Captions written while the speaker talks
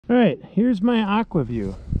Alright, here's my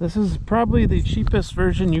Aqua-Vu. This is probably the cheapest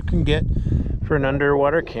version you can get for an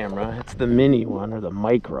underwater camera. It's the mini one, or the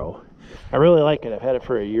micro. I really like it. I've had it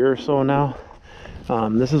for a year or so now.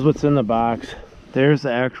 This is what's in the box. There's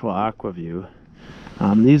the actual Aqua-Vu.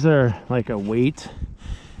 These are like a weight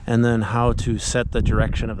and then how to set the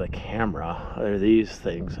direction of the camera. Are these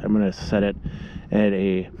things. I'm going to set it at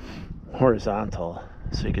a horizontal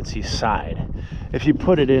so you can see side. If you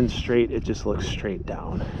put it in straight, it just looks straight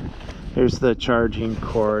down. Here's the charging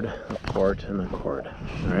cord, the port, and the cord.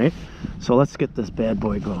 All right, so let's get this bad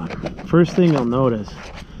boy going. First thing you'll notice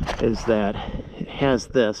is that it has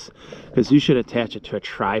this, because you should attach it to a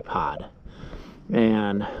tripod.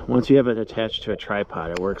 And once you have it attached to a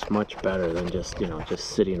tripod, it works much better than just, you know, just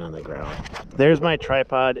sitting on the ground. There's my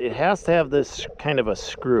tripod. It has to have this kind of a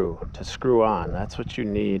screw to screw on. That's what you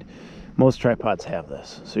need. Most tripods have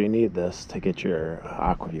this, so you need this to get your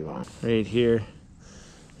Aqua-Vu on. Right here,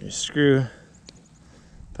 your screw.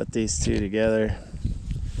 Put these two together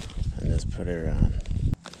and just put it on.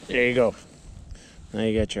 There you go. Now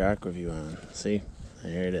you got your Aqua-Vu on. See?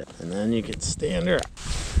 There it is. And then you can stand her up.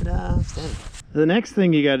 Ta-da, stand up. The next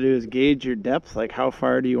thing you got to do is gauge your depth, like how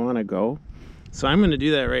far do you want to go. So I'm going to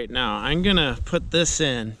do that right now. I'm going to put this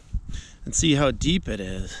in and see how deep it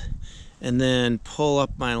is, and then pull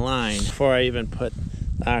up my line before I even put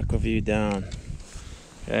the Aqua-Vu down.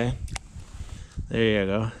 Okay, there you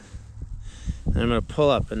go. And I'm going to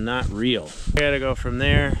pull up and not reel. I got to go from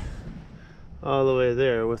there all the way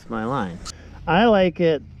there with my line. I like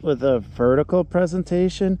it with a vertical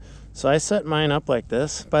presentation. So I set mine up like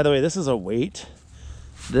this. By the way, this is a weight.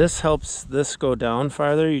 This helps this go down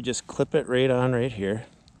farther. You just clip it right on right here.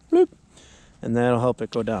 Bloop. And that'll help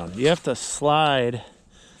it go down. You have to slide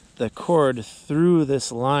the cord through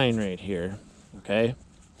this line right here. Okay?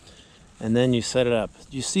 And then you set it up.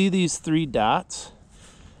 You see these three dots?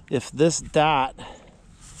 If this dot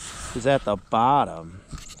is at the bottom,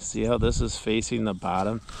 see how this is facing the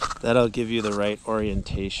bottom? That'll give you the right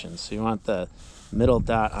orientation. So you want the middle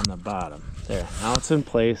dot on the bottom. There, now it's in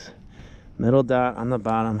place. Middle dot on the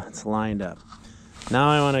bottom, it's lined up. Now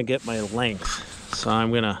I want to get my length. So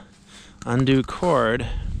I'm going to undo cord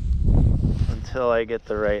until I get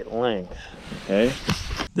the right length. Okay.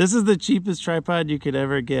 This is the cheapest tripod you could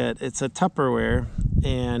ever get. It's a Tupperware,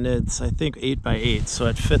 and it's, I think, 8x8, so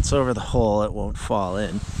it fits over the hole. It won't fall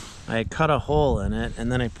in. I cut a hole in it,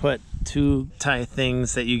 and then I put two tie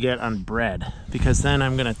things that you get on bread, because then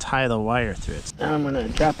I'm going to tie the wire through it. Now I'm going to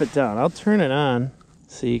drop it down. I'll turn it on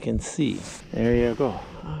so you can see. There you go.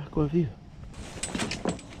 Aqua-Vu.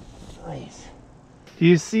 Nice. Do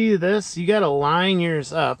you see this? You got to line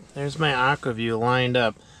yours up. There's my Aqua-Vu lined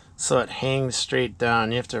up so it hangs straight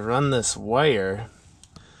down. You have to run this wire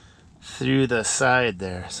through the side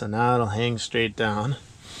there. So now it'll hang straight down.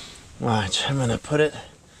 Watch, I'm going to put it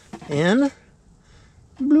in.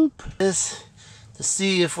 Bloop. This to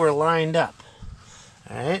see if we're lined up.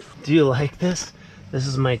 Alright, do you like this? This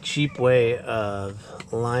is my cheap way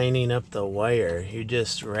of lining up the wire. You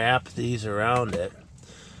just wrap these around it,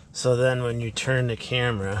 so then when you turn the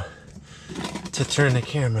camera,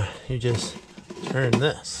 you just turn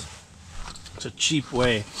this. It's a cheap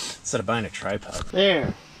way instead of buying a tripod.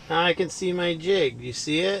 There, now I can see my jig. You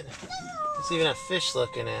see it? There's even a fish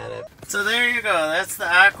looking at it. So there you go. That's the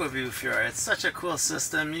Aqua-Vu Fjord. It's such a cool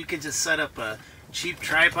system. You can just set up a cheap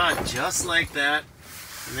tripod just like that,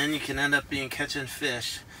 and then you can end up catching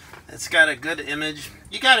fish. It's got a good image.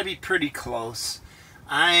 You got to be pretty close.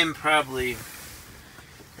 I am probably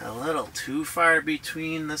a little too far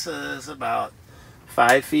between. This is about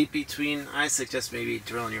 5 feet between. I suggest maybe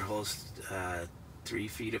drilling your holes 3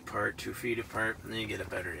 feet apart, 2 feet apart, and then you get a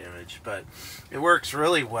better image. But it works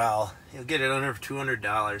really well. You'll get it under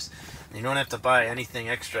 $200. And you don't have to buy anything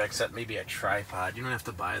extra except maybe a tripod. You don't have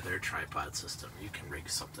to buy their tripod system. You can rig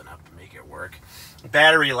something up and make it work. The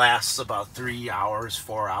battery lasts about 3 hours,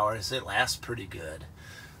 4 hours. It lasts pretty good.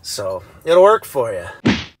 So it'll work for you.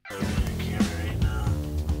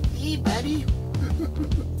 Hey, buddy.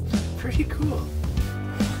 Pretty cool.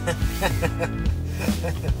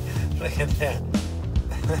 Look at that.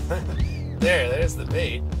 There's the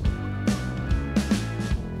bait.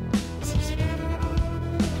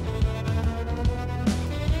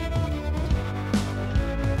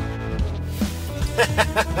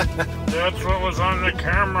 That's what was on the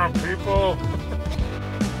camera, people.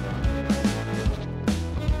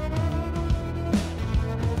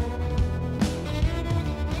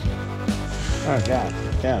 Oh, got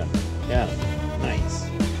him. Nice.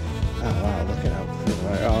 Oh wow, look at how cool.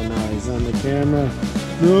 Oh no, he's on the camera.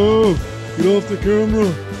 No, get off the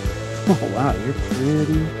camera. Oh wow, you're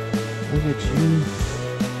pretty. Look at you.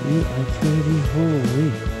 X-rated,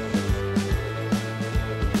 holy.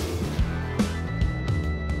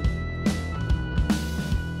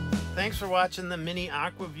 Thanks for watching the mini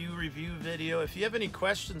Aqua-Vu review video. If you have any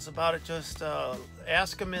questions about it, just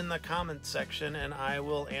ask them in the comment section and I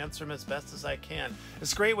will answer them as best as I can.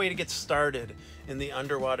 It's a great way to get started in the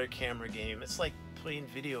underwater camera game. It's like playing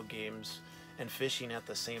video games and fishing at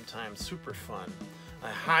the same time. Super fun. I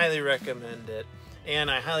highly recommend it, and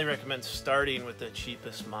I highly recommend starting with the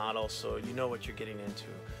cheapest model so you know what you're getting into.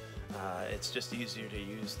 It's just easier to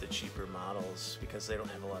use the cheaper models because they don't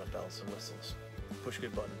have a lot of bells and whistles. Push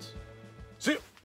good buttons. See you!